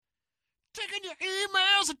Taking your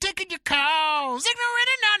emails and taking your calls. Ignorant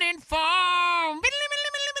and uninformed.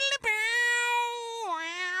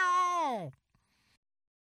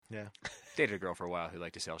 Yeah. Dated a girl for a while who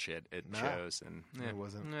liked to sell shit at shows, and It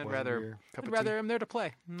wasn't. I'd wasn't rather your cup I'd of rather tea. I'm there to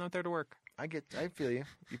play. I'm not there to work. I feel you.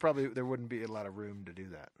 There wouldn't be a lot of room to do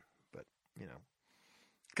that, but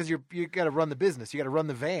because you got to run the business, you got to run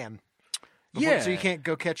the van. So you can't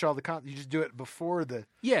go catch all the you just do it before the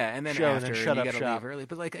and then show after and then shut you up gotta shop. leave early.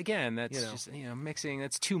 But like again, that's just mixing.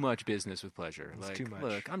 That's too much business with pleasure. It's like, too much.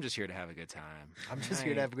 Look, I'm just here to have a good time. I'm just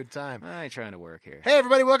here to have a good time. I ain't trying to work here. Hey,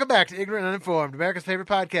 everybody, welcome back to Ignorant and Uninformed, America's favorite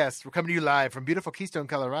podcast. We're coming to you live from beautiful Keystone,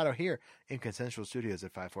 Colorado, here in Consensual Studios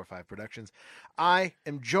at 545 Productions. I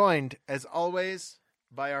am joined, as always,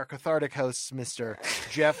 by our cathartic hosts, Mr.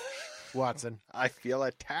 Jeff Watson. I feel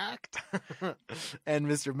attacked. And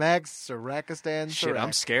Mr. Max Sarakistan. Shit,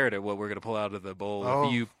 I'm scared at what we're gonna pull out of the bowl. Oh.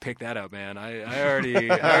 If you pick that up, man, I already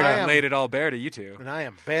am. laid it all bare to you two. And I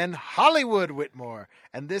am Ben Hollywood Whitmore.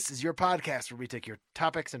 And this is your podcast where we take your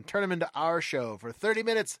topics and turn them into our show for 30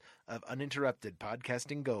 minutes of uninterrupted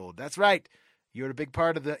podcasting gold. That's right. You're a big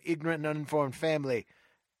part of the ignorant and uninformed family.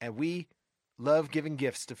 And we love giving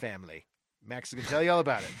gifts to family. Max is going to tell you all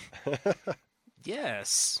about it.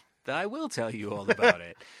 Yes, I will tell you all about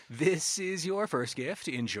it. This is your first gift.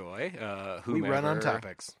 Enjoy. We run on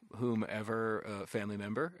topics. Whomever family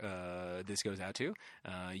member this goes out to,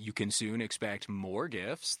 you can soon expect more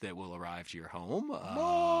gifts that will arrive to your home.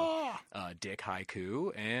 Dick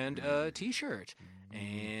haiku and a T-shirt.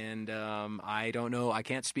 And I don't know. I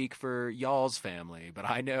can't speak for y'all's family, but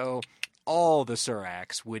I know all the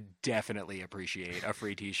Suraks would definitely appreciate a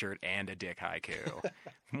free T-shirt and a Dick haiku.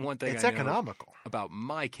 One thing It's I know economical. about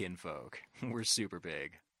my kinfolk, we're super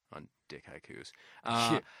big on Dick haikus.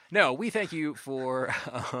 No, we thank you for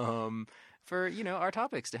our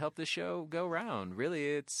topics to help this show go round. Really,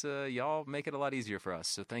 it's y'all make it a lot easier for us.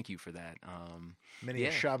 So thank you for that. Many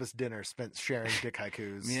a Shabbos dinner spent sharing Dick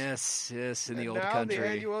haikus. Yes, in the And old now country. the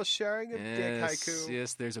annual sharing of Dick haiku.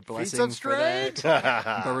 Yes, there's a Feet blessing up for that. straight.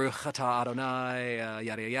 Baruch atah Adonai,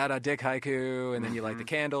 yada yada, Dick haiku, and then you light the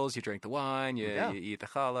candles, you drink the wine, you eat the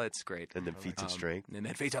challah. It's great. And then feats of strength. And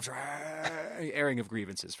then feats of strength. Airing of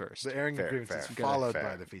grievances first. The airing of Fair, grievances fair, followed fair.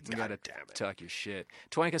 by the feet. You gotta damn it. talk your shit.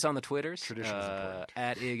 Twank us on the Twitters. Tradition is important.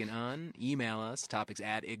 At Ig and Un. Email us. Topics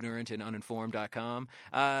at ignorantanduninformed.com.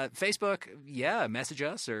 Facebook, message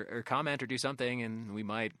us or comment or do something, and we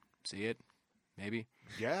might see it. Maybe.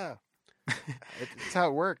 Yeah. It's how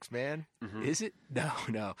it works, man. Is it? No.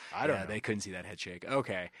 I don't know. They couldn't see that head shake.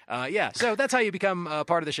 Okay. So that's how you become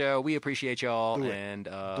part of the show. We appreciate y'all. Do it. And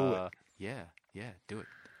Do it. Yeah, do it.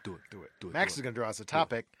 Do it. Max is going to draw us a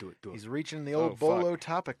topic. Do it. He's reaching the old bolo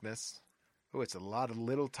topicness. Oh, it's a lot of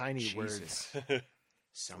little tiny words. Jesus.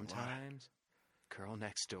 Sometimes, girl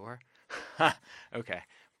next door. Okay,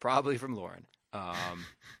 probably from Lauren.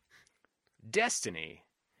 Destiny.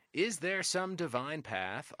 Is there some divine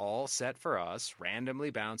path all set for us, randomly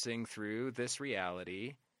bouncing through this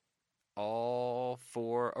reality, all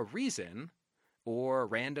for a reason, or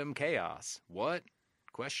random chaos? What?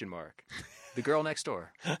 Question mark. The girl next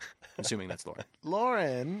door. Assuming that's Lauren.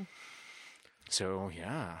 Lauren, So,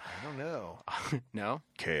 yeah. I don't know. No?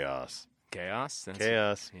 Chaos. Chaos? That's-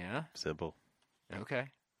 Chaos. Yeah? Simple. Okay.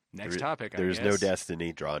 Next topic, I There's no guess.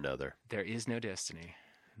 destiny. Draw another. There is no destiny.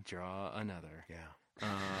 Draw another. Yeah.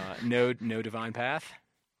 No divine path?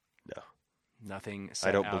 No. Nothing set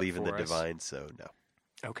I don't out believe in the for us? divine, so no.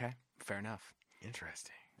 Okay, fair enough.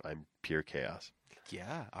 Interesting. I'm pure chaos.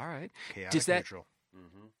 Yeah, all right. Chaotic Does that- neutral.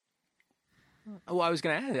 Oh, I was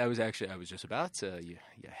going to add, I was just about to, you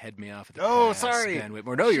head me off at the Oh, pass, sorry. Ben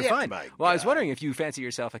Whitmore. No, you're Shit, fine. my Well, I was God. wondering if you fancy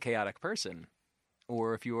yourself a chaotic person,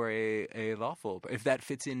 or if you are a lawful, if that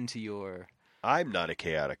fits into your I'm not a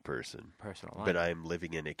chaotic person, personal life. but I'm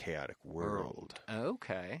living in a chaotic world.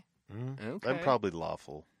 Okay. Mm. Okay. I'm probably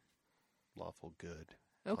lawful. Lawful good.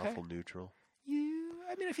 okay. Lawful neutral.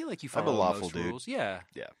 I feel like you I'm a follow lawful most dude. rules. Yeah.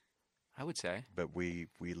 Yeah. I would say. But we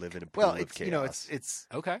live in a pool Well, of it's chaos. it's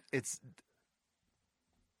Okay.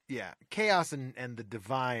 chaos and the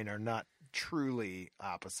divine are not truly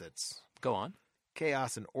opposites. Go on.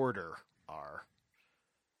 Chaos and order are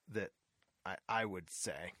that I would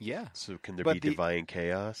say. Yeah. So can there But be the- divine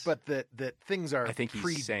chaos? But that things are I think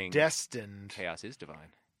he's saying predestined. Chaos is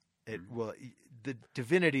divine. The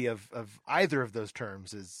divinity of either of those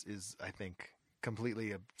terms is I think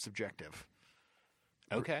completely subjective.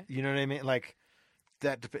 Okay. You know what I mean? Like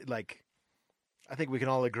that. Like I think we can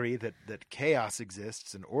all agree that chaos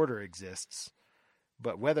exists and order exists,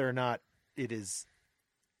 but whether or not it is,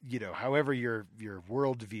 however your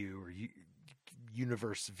worldview or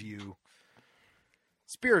universe view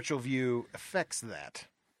spiritual view affects that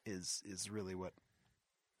is really what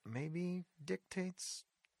maybe dictates.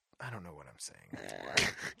 I don't know what I'm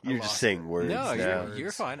saying. You're just saying words No, now.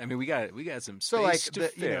 you're fine. I mean, we got some space So like to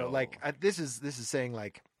fill. this is saying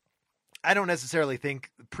like I don't necessarily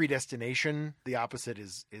think predestination. The opposite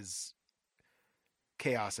is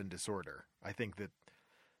chaos and disorder. I think that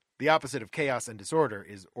the opposite of chaos and disorder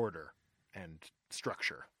is order and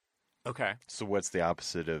structure. Okay. So what's the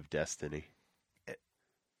opposite of destiny?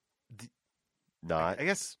 Not I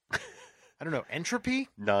guess I don't know, entropy.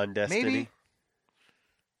 non-destiny. Maybe.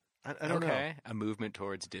 I don't know. Okay. A movement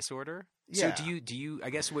towards disorder. Yeah. So do you? I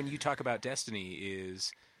guess when you talk about destiny,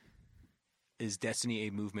 is destiny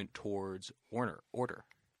a movement towards order?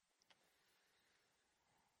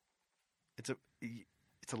 It's a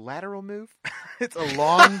lateral move. It's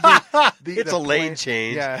along It's a lane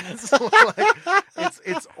change. Yeah,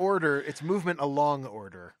 it's order. It's movement along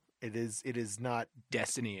order. It is not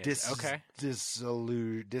Destiny is okay.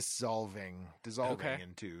 dissolving Okay.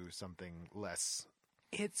 into something less.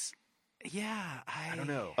 It's I don't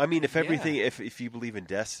know. I mean, if you believe in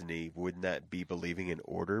destiny, wouldn't that be believing in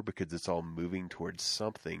order? Because it's all moving towards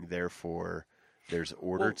something. Therefore, there's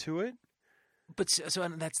order to it. But so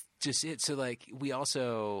that's just it. So like we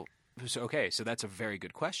also so that's a very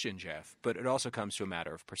good question, Jeff. But it also comes to a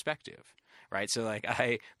matter of perspective, right? So like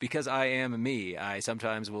because I am me, I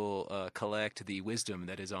sometimes will collect the wisdom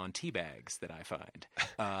that is on tea bags that I find.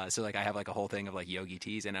 So like I have like a whole thing of like yogi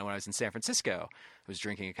teas, and when I was in San Francisco, I was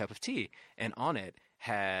drinking a cup of tea, and on it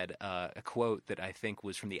had a quote that I think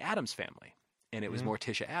was from the Addams Family, and it was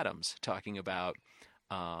Morticia Addams talking about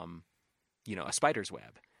a spider's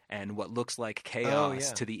web. And what looks like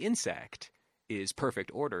chaos to the insect is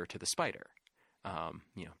perfect order to the spider,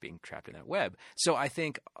 being trapped in that web. So I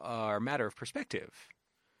think our matter of perspective,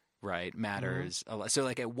 right, matters a lot. So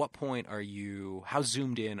like at what point how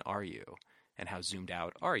zoomed in are you and how zoomed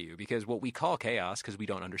out are you? Because what we call chaos, because we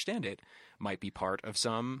don't understand it, might be part of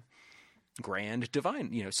some grand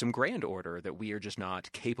divine, some grand order that we are just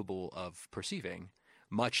not capable of perceiving,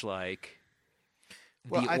 much like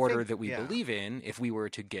the order that we believe in, if we were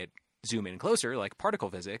to zoom in closer, like particle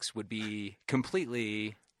physics, would be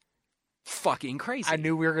completely fucking crazy. I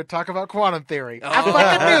knew we were going to talk about quantum theory. Oh, I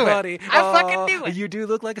fucking knew it. buddy. I fucking knew it. You do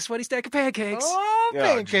look like a sweaty stack of pancakes. Oh,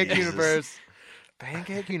 pancake Jesus. universe.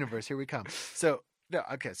 Pancake universe. Here we come. So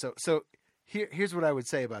here's what I would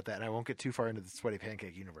say about that, and I won't get too far into the sweaty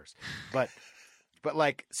pancake universe. But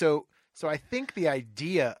like so I think the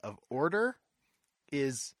idea of order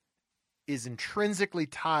is intrinsically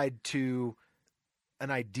tied to an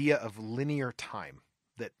idea of linear time,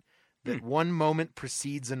 that one moment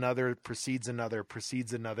precedes another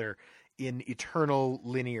in eternal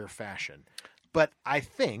linear fashion. But I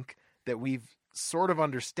think that we've sort of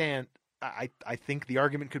understand. I think the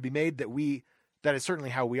argument could be made that is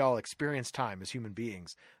certainly how we all experience time as human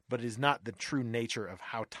beings, but it is not the true nature of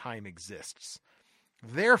how time exists.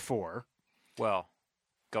 Therefore, Well,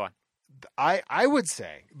 go on. I would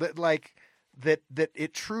say that like that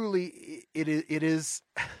it truly it is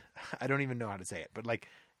I don't even know how to say it, but like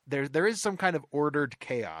there is some kind of ordered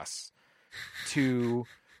chaos to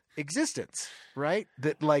existence, right?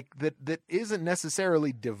 That isn't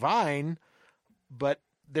necessarily divine, but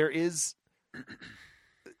there is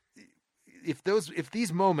if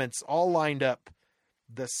these moments all lined up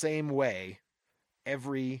the same way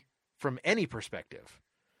from any perspective.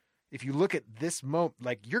 If you look at this moment,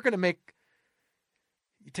 like you're going to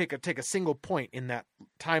take a single point in that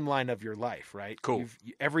timeline of your life, right? Cool.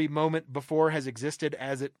 Every moment before has existed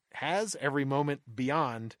as it has. Every moment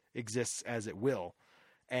beyond exists as it will.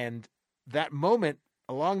 And that moment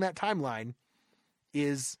along that timeline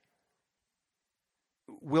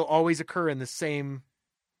will always occur in the same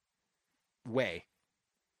way,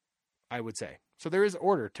 I would say. So there is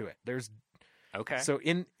order to it. Okay. So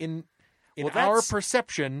in our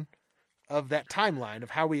perception of that timeline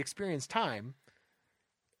of how we experience time,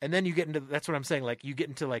 and then you get into, that's what I'm saying, like you get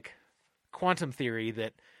into like quantum theory,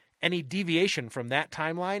 that any deviation from that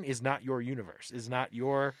timeline is not your universe, is not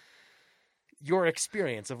your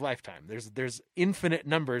experience of lifetime. There's infinite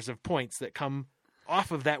numbers of points that come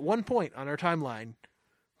off of that one point on our timeline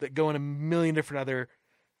that go in a million different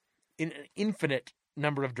in an infinite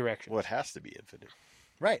number of directions. Well, it has to be infinite.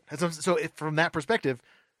 Right. So from that perspective,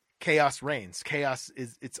 chaos reigns.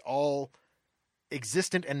 It's all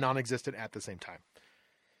existent and non-existent at the same time.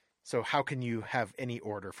 So how can you have any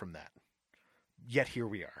order from that? Yet here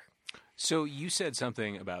we are. So you said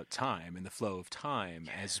something about time and the flow of time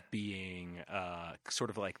as being sort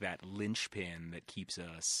of like that linchpin that keeps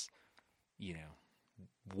us,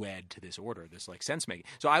 wed to this order, this like sense making.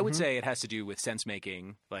 So I would say it has to do with sense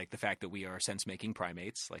making, like the fact that we are sense making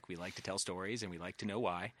primates, like we like to tell stories and we like to know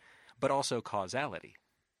why, but also causality.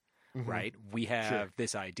 Right? We have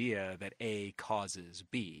this idea that A causes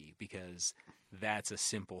B because that's a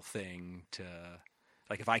simple thing to,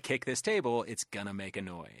 like, if I kick this table, it's gonna make a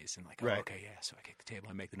noise, and like, Right. oh, okay, yeah, so I kick the table,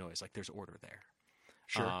 I make the noise. Like, there's order there.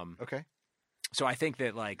 Sure. Okay. So I think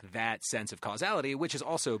that like that sense of causality, which has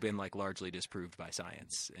also been like largely disproved by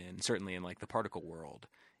science, and certainly in like the particle world,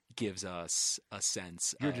 gives us a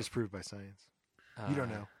sense. You're of, disproved by science. You don't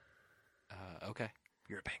know. Okay.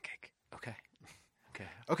 You're a pancake. Okay. Okay.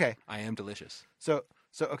 Okay. I am delicious. So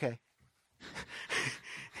okay.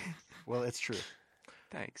 Well, it's true.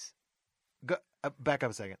 Thanks. Go back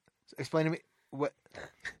up a second. Explain to me what.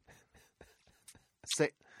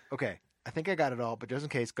 Say okay. I think I got it all, but just in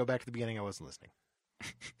case, go back to the beginning. I wasn't listening.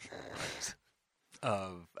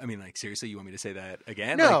 I mean, like, seriously, you want me to say that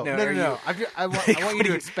again? No, Like, no. are you- I want you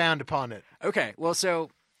to expound upon it. Okay, well, so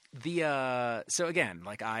so again,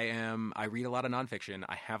 like I read a lot of nonfiction.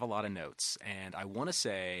 I have a lot of notes, and I want to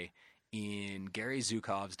say in Gary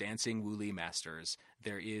Zukav's Dancing Wooly Masters,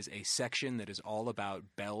 there is a section that is all about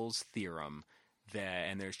Bell's theorem.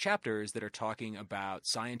 And there's chapters that are talking about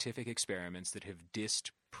scientific experiments that have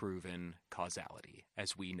disproven causality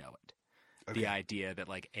as we know it. Okay. The idea that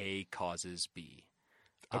like A causes B.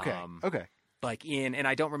 Okay. Okay. Like and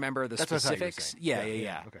I don't remember the That's what I thought you were specifics. saying.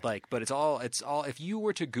 Yeah. Okay. Like, but it's all if you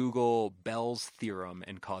were to Google Bell's theorem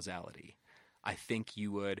and causality, I think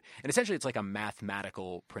you would, and essentially it's like a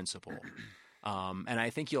mathematical principle. And I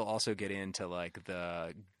think you'll also get into like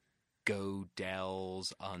the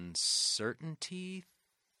Gödel's uncertainty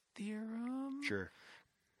theorem. Sure.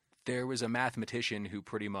 There was a mathematician who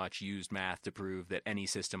pretty much used math to prove that any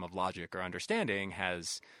system of logic or understanding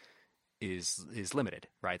is limited,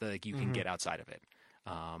 right? Like you can get outside of it.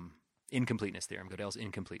 Incompleteness theorem, Gödel's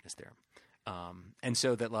incompleteness theorem. And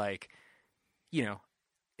so that, like, you know,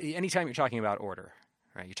 anytime you're talking about order,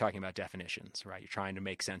 right, you're talking about definitions, right? You're trying to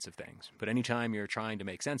make sense of things. But anytime you're trying to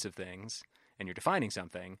make sense of things and you're defining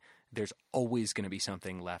something, there's always going to be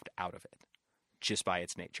something left out of it just by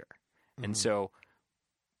its nature. And so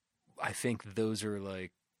I think those are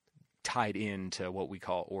like tied into what we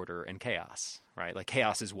call order and chaos, right? Like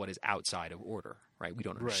chaos is what is outside of order, right? We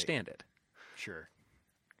don't understand it. Sure.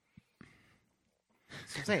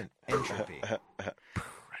 So I'm saying entropy.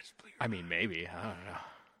 I mean, maybe. I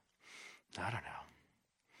don't know.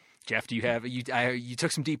 Jeff, do you have you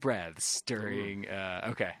took some deep breaths during?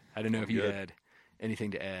 Okay, I don't know if you good. had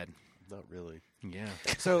anything to add. Not really. Yeah.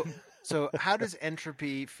 So how does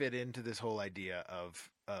entropy fit into this whole idea of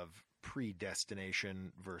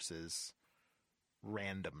predestination versus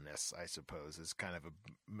randomness? I suppose is kind of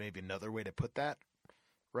maybe another way to put that,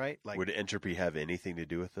 right? Like, Would entropy have anything to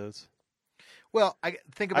do with those? well, I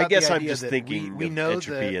think about. I guess the I'm idea just that thinking we of know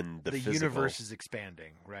entropy that and the the physical. universe is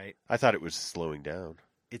expanding, right? I thought it was slowing down.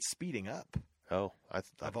 It's speeding up. Oh, I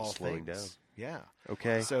thought Of it was all slowing things, down. yeah.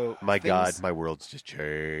 Okay. So My God, things- my world's just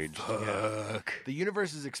changed. Fuck. The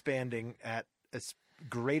universe is expanding at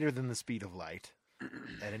greater than the speed of light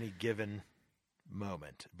at any given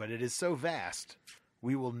moment, but it is so vast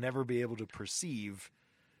we will never be able to perceive,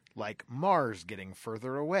 like Mars getting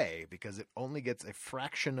further away, because it only gets a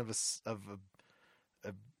fraction of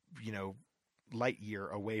a light year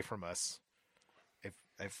away from us.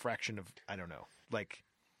 A fraction of, I don't know, like.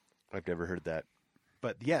 I've never heard that.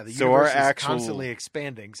 But yeah, the So universe our is actual- constantly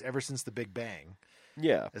expanding ever since the Big Bang.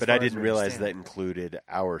 Yeah, As but far I as didn't we realize understand that it. included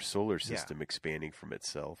our solar system expanding from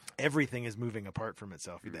itself. Everything is moving apart from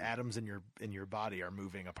itself. The atoms in your body are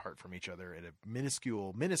moving apart from each other at a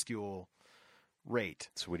minuscule rate.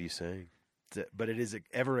 So what are you saying? But it is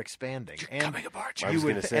ever expanding. And Coming apart. I you was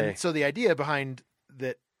would- gonna say. and so the idea behind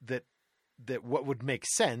that what would make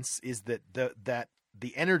sense is that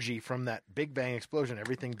the energy from that Big Bang explosion,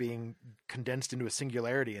 everything being condensed into a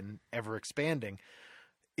singularity and ever expanding,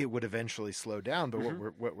 it would eventually slow down. But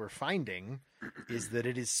what we're finding is that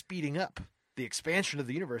it is speeding up. The expansion of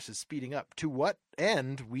the universe is speeding up. To what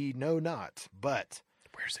end, we know not. But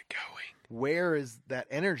Where's it going? where is that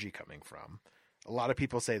energy coming from? A lot of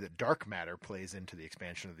people say that dark matter plays into the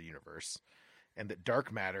expansion of the universe, and that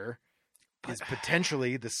dark matter is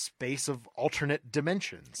potentially the space of alternate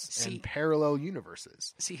dimensions and parallel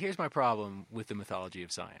universes. See, here's my problem with the mythology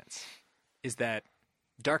of science, is that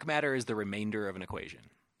dark matter is the remainder of an equation.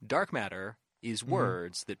 Dark matter is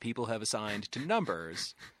words that people have assigned to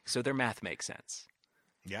numbers, so their math makes sense.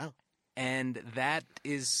 Yeah. And that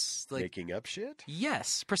is like, Making up shit?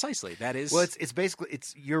 yes, precisely. That is. Well, it's basically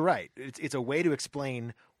you're right. It's a way to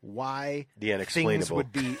explain why The things unexplainable.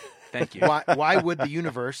 would be Thank you. Why would the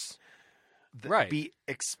universe Right. be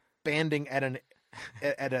expanding at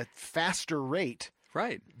a faster rate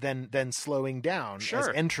Right. than slowing down, as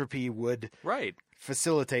Sure. entropy would Right.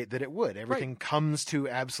 facilitate that it would. Everything comes to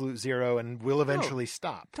absolute zero and will eventually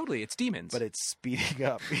stop. Totally. It's demons. But it's speeding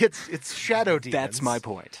up. It's shadow demons. That's my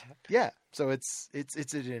point. Yeah. So it's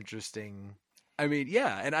an interesting. I mean,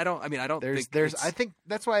 yeah, and I don't There's think it's- I think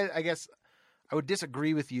that's why I guess I would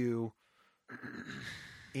disagree with you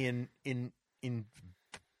in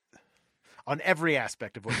on every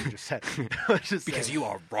aspect of what you just said. because you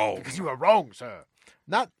are wrong. Because you are wrong, sir.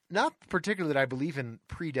 Not particularly that I believe in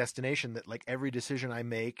predestination, that like every decision I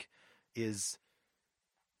make has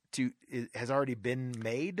already been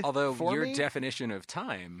made. Although for your me, definition of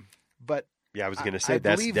time but Yeah, I was going I to say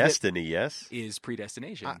that's believe that- destiny. Yes, is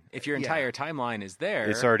predestination. If your yeah. entire timeline is there,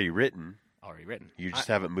 it's already written. already written. You just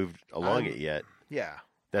haven't moved along it yet. yeah, I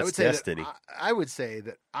That's would say destiny. I would say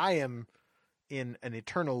that I am in an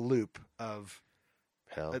eternal loop of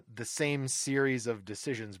Hell, the same series of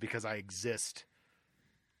decisions because I exist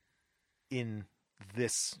in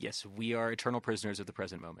this. Yes, we are eternal prisoners of the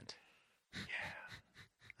present moment.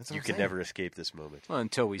 That's what you I'm can saying. never escape this moment. Well,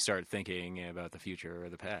 until we start thinking about the future or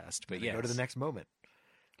the past. But Then yeah, go to the next moment.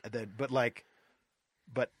 And then,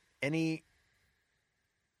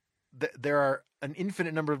 there are an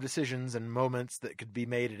infinite number of decisions and moments that could be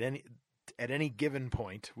made at any given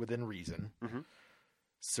point within reason. Mhm.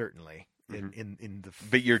 Certainly, in the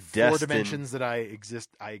But you're four destined. dimensions that I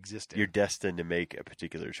exist in. You're destined to make a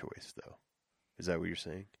particular choice, though. Is that what you're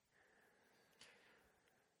saying?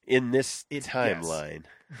 In this Yes. timeline,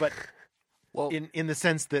 But well, in the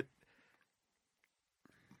sense that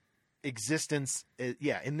existence,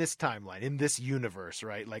 in this timeline, in this universe,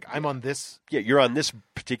 right? Like I'm on this yeah, you're on this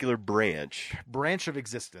particular branch. branch of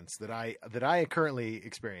existence that I currently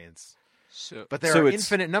experience. so But there So are it's-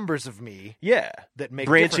 infinite numbers of me Yeah, that make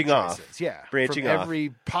branching different off. choices. Yeah, Branching from off. every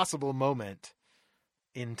possible moment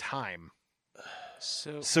in time.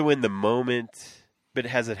 So in the moment, but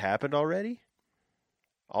has it happened already?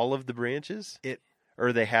 All of the branches? Or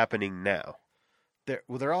are they happening now?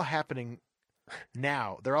 They're all happening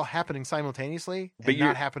now. They're all happening simultaneously, But but you're-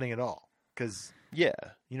 not happening at all. Because Yeah,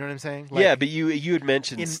 you know what I'm saying? yeah. But you had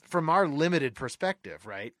mentioned. from our limited perspective,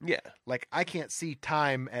 right? Yeah, Like I can't see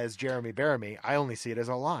time as Jeremy Bearimy. I only see it as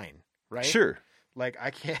a line, right? sure. Like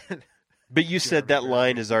I can't. But you said that Jeremy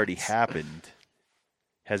line Bearimy. has already happened.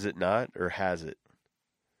 Has it not, or has it?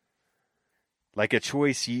 Like a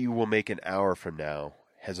choice you will make an hour from now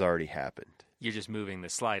has already happened. you're just moving the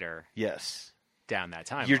slider Yes. down that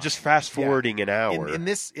time. You're just fast forwarding an hour. I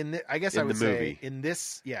guess I in would the say movie. in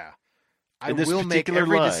this, I In this will make particular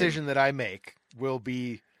every line. decision that I make will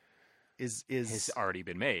be has is already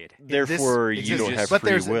been made. in Therefore, this you don't existence. have but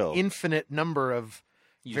free there's will. an infinite number of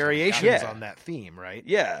You just haven't variations gotten Yeah. on that theme, right?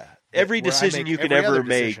 Yeah. Every where I decision make you can every ever other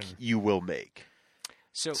make, decision. you will make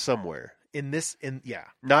So somewhere.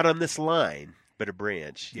 Not on this line, but a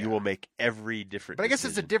branch. Yeah. You will make every different But I guess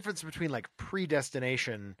it's a decision. difference between like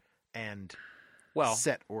predestination and well,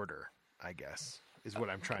 set order. I guess is what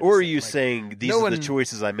I'm trying. Or to are say. you Like, saying these no are the one-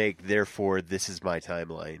 choices I make, therefore this is my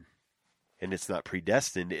timeline? And it's not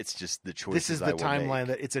predestined, it's just the choices this is I the will timeline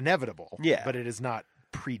make. that it's inevitable? Yeah. but it is not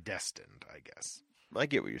predestined. I guess. I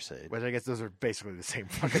get what you're saying. Which I guess those are basically the same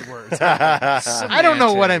fucking words. I don't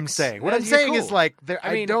know what I'm Semantics. saying. What Yeah, I'm you're saying is cool. like I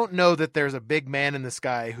I mean- don't know that there's a big man in the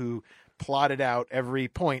sky who plotted out every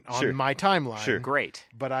point on Sure. my timeline. Sure. great.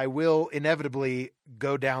 But I will inevitably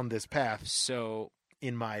go down this path So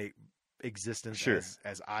in my existence Sure.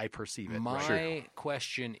 as I perceive it. my right?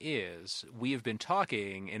 question is, we have been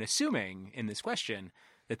talking and assuming in this question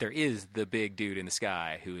that there is the big dude in the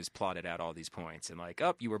sky who has plotted out all these points and like,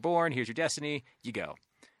 oh, you were born, here's your destiny, you go.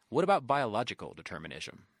 What about biological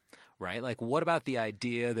determinism? Right? Like, what about the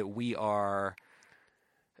idea that we are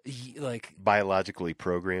like Biologically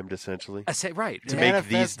programmed, essentially. right To make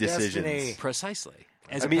these Manifest decisions. destiny. precisely?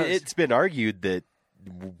 I mean, it's been argued that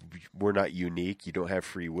we're not unique. You don't have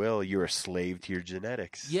free will. You're a slave to your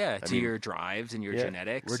genetics. yeah, I to mean, your drives and your yeah,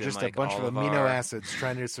 genetics. We're and, just like, a bunch all of amino our- acids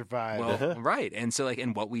trying to survive. Well, right, and so like,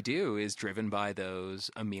 and what we do is driven by those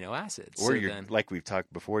amino acids. Or so your, then, like we've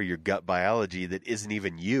talked before, your gut biology that isn't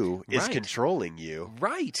even you is Right. controlling you.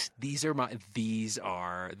 right, these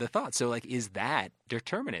are the thoughts. So like, is that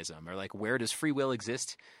determinism, or like, where does free will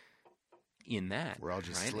exist in that? We're all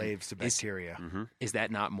just right? slaves to Is- bacteria. Is that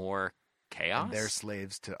not more chaos? And they're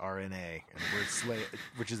slaves to RNA, and we're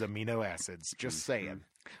which is amino acids. Just saying.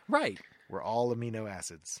 Right. We're all amino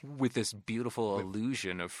acids with this beautiful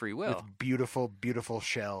illusion of free will. with beautiful, beautiful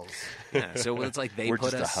shells. Yeah, so it's like they We're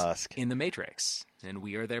put just a us husk. in the Matrix, and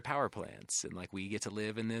we are their power plants, and like we get to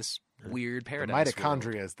live in this weird The paradise.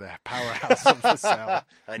 mitochondria is the powerhouse of the cell.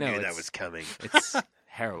 I No, knew that it's- was coming. World. It's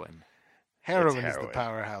heroin. Heroin is the heroin.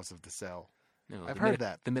 powerhouse of the cell. No, I've the heard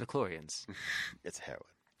that. The midichlorians. It's heroin.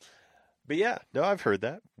 But yeah, no, I've heard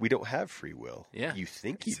that. We don't have free will. Yeah. You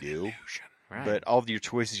think you do, Right. but all of your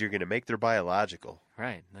choices you're going to make, they're biological.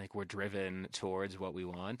 Right. Like we're driven towards what we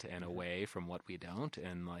want and away from what we don't.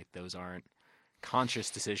 And like those aren't conscious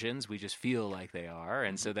decisions. We just feel like they are.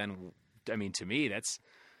 And so then, I mean, to me, that's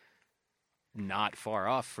not far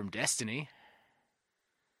off from destiny.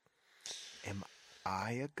 Am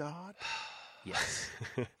I a god? Yes.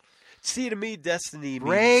 See, to me, destiny means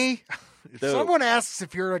Ray, if Though- someone asks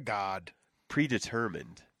if you're a god,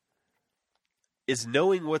 predetermined. Is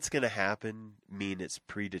knowing what's going to happen mean it's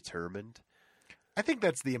predetermined? I think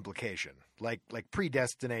that's the implication. Like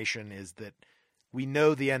predestination is that we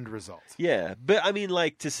know the end result. Yeah, but I mean,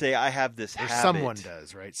 like to say I have this Or habit. someone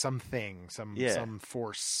does, right? Something, Yeah. some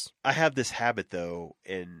force. I have this habit though,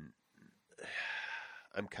 and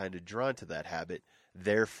I'm kind of drawn to that habit.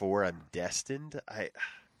 Therefore, I'm destined. I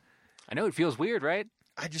I know it feels weird, right?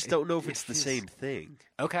 just don't know if it it's the feels- same thing.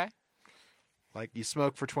 Okay. Like you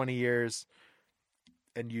smoke for 20 years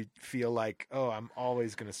and you feel like, oh, I'm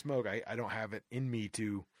always going to smoke. I don't have it in me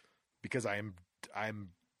to, because I'm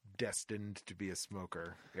destined to be a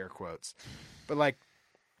smoker, air quotes. But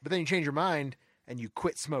then you change your mind and you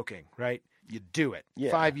quit smoking, right? You do it.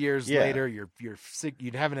 Yeah. 5 years Yeah. later, you're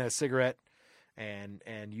you haven't had a cigarette and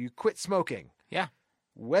you quit smoking. Yeah.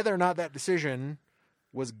 Whether or not that decision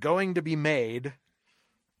was going to be made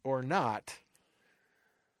or not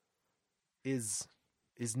is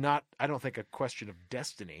not, I don't think, a question of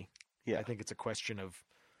destiny. Yeah. I think it's a question of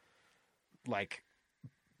like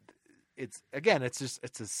it's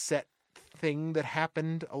a set thing that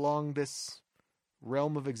happened along this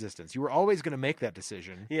realm of existence. You were always going to make that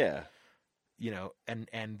decision, Yeah.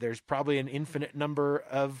 and there's probably an infinite number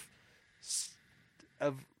of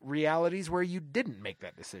realities where you didn't make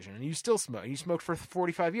that decision and you still smoke. You smoked for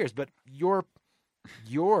 45 years, but your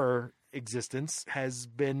existence has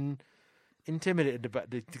been intimidated by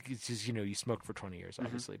it's just, you smoked for 20 years,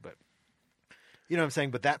 obviously, but you know what I'm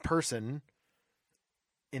saying? But that person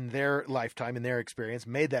in their lifetime, in their experience,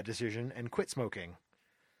 made that decision and quit smoking.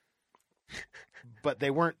 But they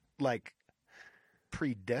weren't like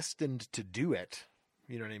predestined to do it.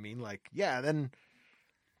 You know what I mean? Like, yeah, then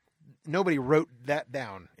nobody wrote that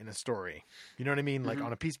down in a story. You know what I mean? Like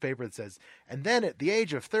on a piece of paper that says, and then at the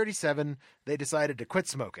age of 37, they decided to quit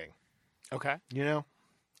smoking. Okay. You know?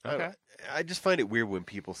 Okay. I just find it weird when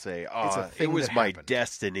people say, It's "Oh, a it thing was that my happened."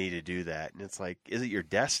 destiny to do that," and it's like, is it your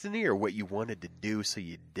destiny or what you wanted to do, so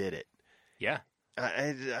you did it? Yeah.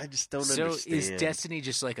 I just don't So understand. is destiny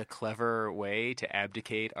just like a clever way to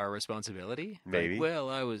abdicate our responsibility? Maybe. Like, well,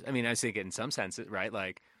 I was thinking in some sense, right?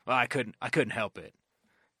 Like, well, I couldn't help it.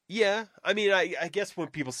 Yeah, I mean, I guess when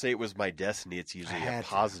people say it was my destiny, it's usually a had to.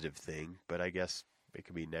 positive thing, but I guess it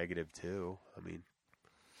could be negative too. I mean,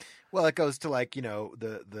 Well, it goes to like,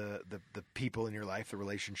 the people in your life, the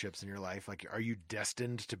relationships in your life. Like, are you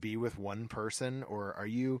destined to be with one person, or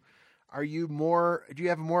do you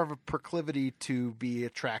have more of a proclivity to be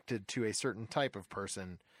attracted to a certain type of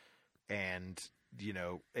person? And,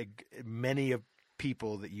 many of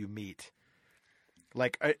people that you meet,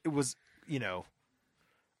 like it was,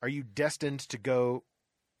 are you destined to go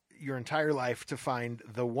your entire life to find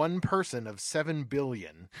the one person of 7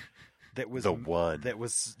 billion that was The one.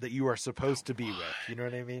 that you are supposed to be with? You know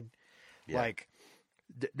what I mean? Yeah. Like,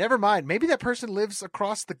 never mind. Maybe that person lives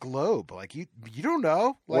across the globe. Like you don't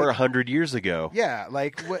know. Like, or 100 years ago. yeah,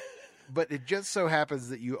 like what? But it just so happens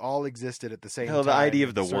that you all existed at the same Hell, time. the idea of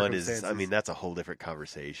in the one is, I circumstances. mean, that's a whole different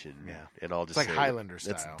conversation. Yeah. And I'll just like say Highlander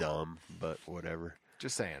that's style. dumb, but whatever.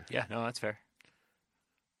 Just saying. Yeah, no, that's fair.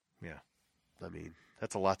 Yeah. I mean,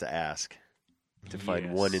 that's a lot to ask to find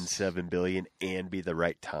Yes. 1 in 7 billion and be the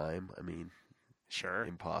right time. I mean, Sure.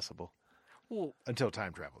 impossible. Well, Until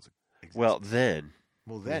time travels exists. Well, then,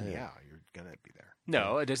 then yeah. yeah, you're gonna be there.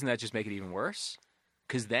 no, doesn't that just make it even worse?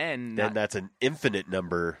 Because then that's an infinite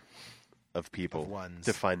number of people Of ones.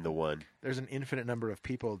 to find the one. There's an infinite number of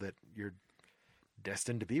people that you're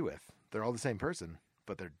destined to be with. They're all the same person,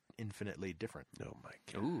 but they're infinitely different. Oh my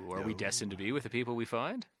god! ooh, are we destined to be with the people we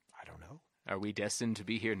find? I don't know. Are we destined to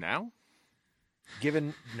be here now?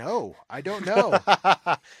 Given no, I don't know.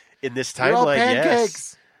 In this You're all timeline, yes.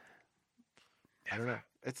 pancakes. I don't know.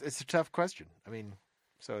 It's a tough question. I mean,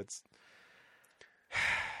 so it's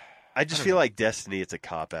I just feel like destiny. It's a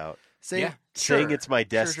cop out. Say, Yeah. saying sure. it's my Sure,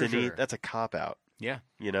 destiny, sure. that's a cop out. Yeah.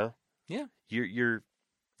 You know? Yeah. You're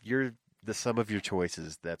the sum of your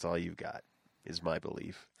choices. That's all you've got, is my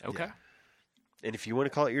belief. Okay. Yeah. And if you want to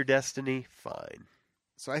call it your destiny, fine.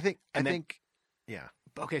 So I think, And then- yeah.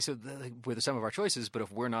 Okay, so we're the sum of our choices, but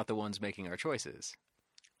if we're not the ones making our choices,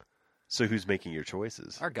 So who's making your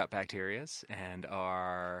choices? our gut bacterias and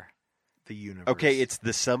our The universe. Okay, it's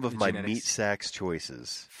the sum of The my genetics. meat sack's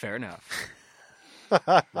choices. fair enough.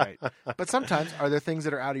 right. But sometimes, are there things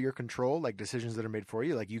that are out of your control, like decisions that are made for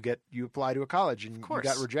you? Like you apply to a college and you course.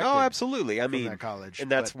 got rejected. Oh, absolutely. I from mean, that college, and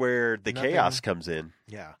that's but where the nothing- chaos comes in.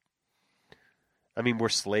 yeah. I mean, we're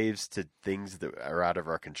slaves to things that are out of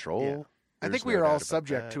our control. Yeah. I There's think we no are all doubt about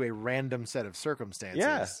subject that. to a random set of circumstances.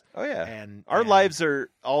 Yeah. Oh, yeah. And Our and- lives are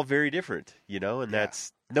all very different, you know, and Yeah.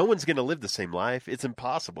 that's no one's going to live the same life. It's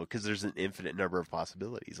impossible because there's an infinite number of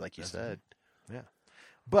possibilities, like you That's said.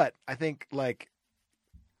 But I think, like,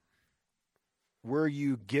 were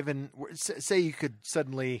you given, say you could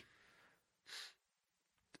suddenly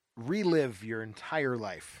relive your entire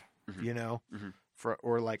life, Mhm. you know, Mhm.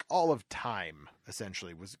 or like all of time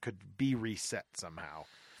essentially could be reset somehow.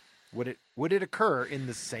 Would it occur in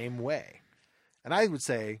the same way? And I would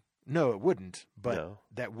say no, it wouldn't. But No.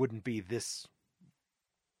 that wouldn't be this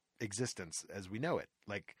existence as we know it.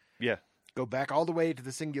 Like, Yeah. go back all the way to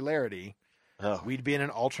the singularity. Oh, We'd be in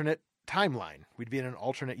an alternate timeline. We'd be in an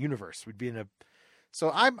alternate universe. We'd be in a.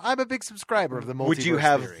 So I'm a big subscriber of the multiverse would you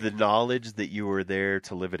have theory. the knowledge that you were there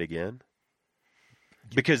to live it again?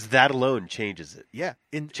 Because that alone changes it. Yeah,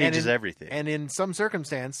 Changes everything. And in some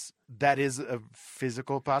circumstance, that is a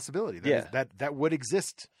physical possibility. That would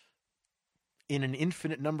exist in an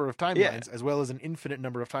infinite number of timelines, as well as an infinite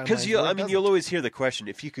number of timelines. Because where it you'll doesn't. always hear the question: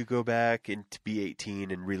 if you could go back and to be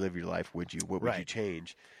 18 and relive your life, would you? What would you Right.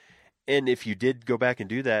 change? And if you did go back and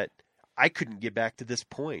do that, I couldn't get back to this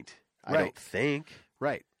point. I Right. don't think.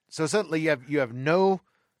 Right. So suddenly you have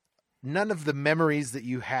none of the memories that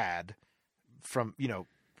you had from,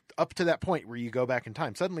 up to that point where you go back in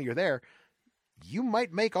time. Suddenly you're there. You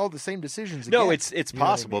might make all the same decisions again. No, it's You know what I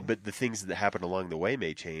possible, mean? but the things that happen along the way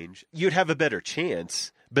may change. You'd have a better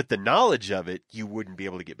chance, but the knowledge of it, you wouldn't be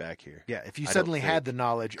able to get back here. Yeah, if you I don't suddenly had think- the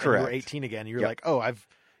knowledge and Correct. you were 18 again, you're Yep. like, "Oh, I've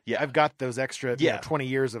got those extra 20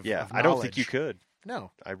 years of Yeah, of I don't think you knowledge." could.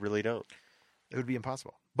 No, I really don't. it would be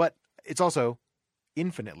impossible. But it's also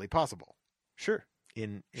infinitely possible. Sure.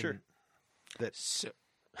 That So,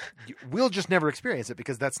 we'll just never experience it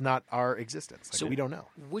because that's not our existence. Like, So- we don't know.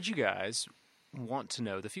 would you guys want to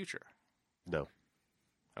know the future? No,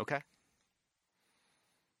 Okay.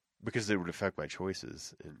 because it would affect my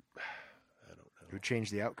choices, and I don't It know. would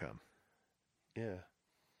change the outcome. Yeah.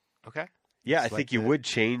 Okay. Yeah, It's I like think you the- would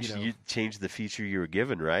change. you know- You change the future you were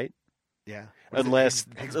given, right? Yeah. What is it? Unless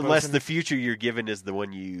Higgs unless boson? the future you're given is the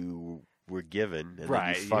one you were given, and then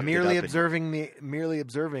Right. you fucked it merely up merely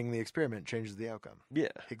observing the experiment changes the outcome. and, yeah.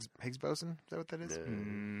 Higgs boson? Is that what that is? No.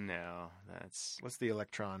 No, that's What's the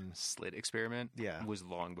electron? slit experiment. Yeah. Was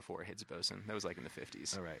long before Higgs boson. That was like in the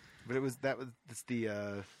 50s. Oh, right. But that's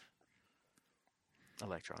the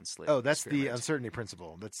Electron slit. that's the experiment. uncertainty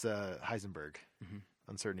principle. That's Heisenberg Mhm.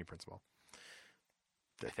 uncertainty principle.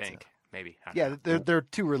 I think maybe. I don't Yeah, know. they're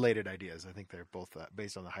two related ideas. I think they're both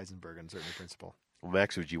based on the Heisenberg uncertainty principle. Well,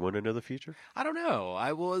 Max, would you want to know the future? I don't know.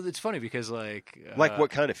 It's funny because like What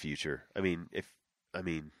kind of future? I mean,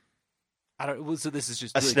 I don't. Well, so this is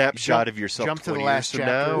just a like, snapshot of yourself Jump to the 20 last years from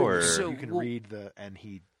chapter. now, or So- you can well- read and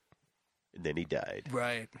then he died.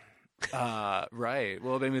 Right. Right.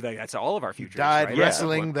 Well, maybe that's all of our futures. died right?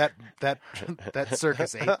 wrestling that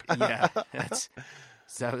circus ape. Yeah. That's,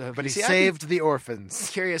 so, But he see, I'd be saved the orphans.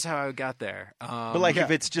 curious how I got there. But like, yeah.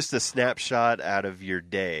 if it's just a snapshot out of your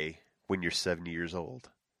day when you're 70 years old,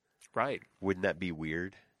 right. wouldn't that be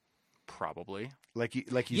weird? Probably. Like you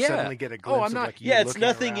Yeah. suddenly get a Oh, glimpse I'm of not- like you Yeah, it's looking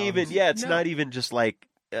nothing around. even. Yeah, it's No. not even just like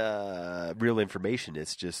real information.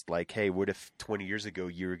 It's just like, hey, what if 20 years ago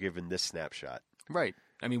you were given this snapshot? Right.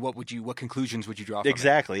 I mean, what conclusions would you draw from it?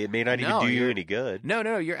 Exactly. It may not even No, do you you're- any good.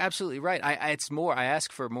 No, you're absolutely right. I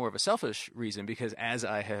ask for more of a selfish reason because as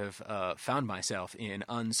I have found myself in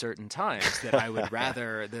uncertain times, that I would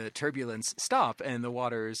rather the turbulence stop and the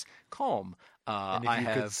waters calm. And if I you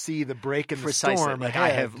have could see the break in the precisely storm like ahead, I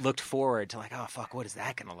have looked forward to like, oh fuck, what is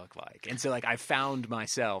that going to look like? And so like I found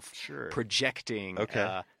myself Sure. projecting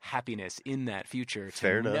Okay. happiness in that future to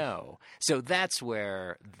Fair enough. know. So that's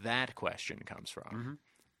where that question comes from.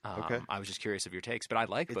 Mhm. Okay. I was just curious of your takes, but I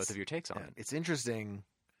like both It's- of your takes on yeah, it. it's interesting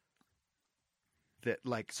that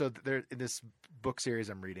there in this book series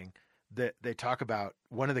I'm reading that they talk about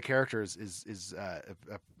one of the characters is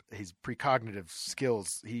his precognitive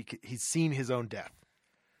skills. He's seen his own death.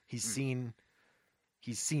 He's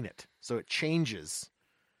seen it. So it changes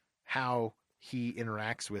how he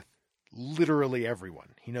interacts with literally everyone.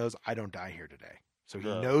 He knows I don't die here today. So he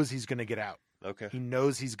knows he's going to get out. Okay. He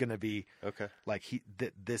knows he's going to be Okay. like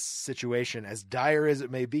this situation, as dire as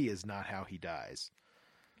it may be, is not how he dies.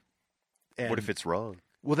 And, What if it's wrong?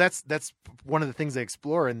 well, that's one of the things they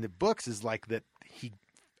explore in the books is like that he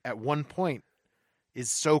at one point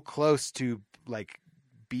is so close to like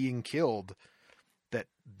being killed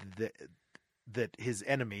that his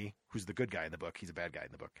enemy, who's the good guy in the book, he's a bad guy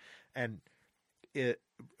in the book, and it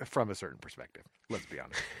from a certain perspective, let's be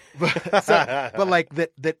honest, but like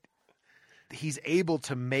that he's able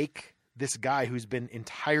to make this guy who's been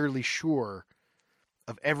entirely sure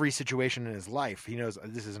of every situation in his life, he knows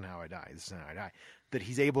this isn't how I die, this isn't how I die, that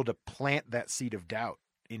he's able to plant that seed of doubt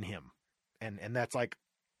in him, and that's like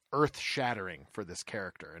earth shattering for this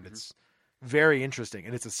character, and it's very interesting,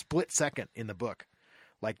 and it's a split second in the book,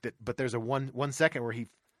 like that. But there's a one second where he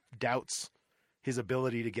doubts his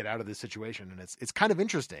ability to get out of this situation, and it's kind of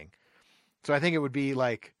interesting. So I think it would be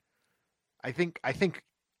like, I think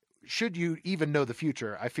should you even know the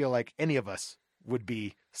future, I feel like any of us would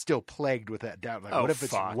be still plagued with that doubt. Like, Oh, what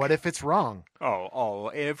fuck. if it's wrong? Oh,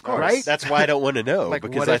 of course. Right? That's why I don't want to know, Like,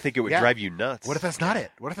 because what I if- think it would yeah. drive you nuts. What if that's not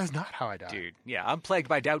it? What if that's not how I die? Dude, yeah, I'm plagued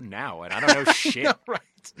by doubt now, and I don't know shit. No, right.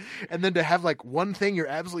 And then to have like one thing you're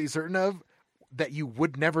absolutely certain of that you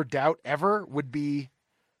would never doubt ever would be,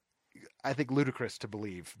 I think, ludicrous to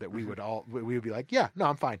believe that we would be like, yeah, no,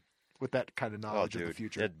 I'm fine with that kind of Oh, knowledge of dude, the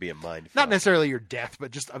future. that'd be a mind. Not fuck. necessarily your death,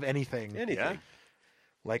 but just of anything. Anything. Yeah.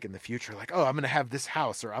 Like in the future, like, oh, I'm going to have this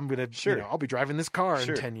house, or I'm going to, Sure. I'll be driving this car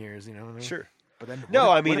Sure. in 10 years, you know what I mean? Sure. But then, No,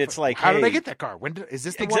 what I mean, what it's like, how did I hey- get that car? Is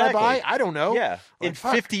this the Exactly. one I buy? I don't know. Yeah. Like, In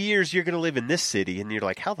fuck. 50 years, you're going to live in this city, and you're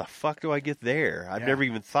like, how the fuck do I get there? I've Yeah. never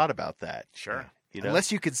even thought about that. Sure. You know?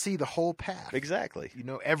 Unless you could see the whole path. Exactly. You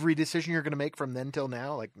know, every decision you're going to make from then till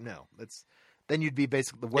now, like, no, then you'd be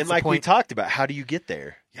basically, what's And the like we point? talked about, how do you get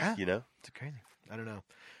there? Yeah. You know? It's crazy. I don't know.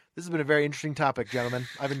 This has been a very interesting topic, gentlemen.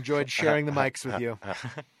 I've enjoyed sharing the mics with you.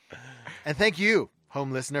 And thank you,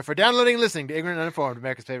 home listener, for downloading and listening to Ignorant and Uninformed,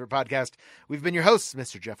 America's favorite podcast. We've been your hosts,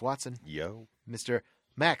 Mr. Jeff Watson, Yo. Mr.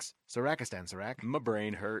 Max Sarakistan Sarak. My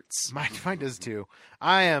brain hurts. Mine does too.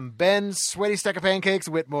 I am Ben Sweaty Stack of Pancakes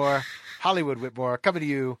Whitmore, Hollywood Whitmore, coming to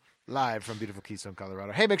you live from beautiful Keystone,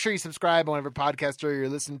 Colorado. Hey, make sure you subscribe on whatever podcast you're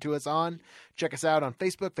listening to us on. Check us out on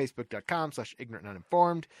Facebook,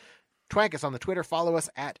 facebook.com/ignorantanduninformed. Twank us on the Twitter. Follow us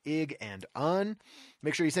at ig and un.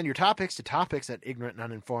 Make sure you send your topics to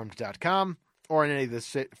topics@ignorantanduninformed.com or in any of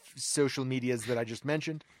the social medias that I just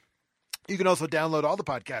mentioned. You can also download all the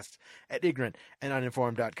podcasts at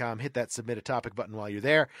ignorantanduninformed.com. Hit that submit a topic button while you're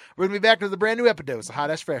there. We're going to be back with a brand new episode of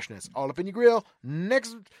Hot Ass Freshness all up in your grill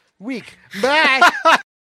next week. Bye.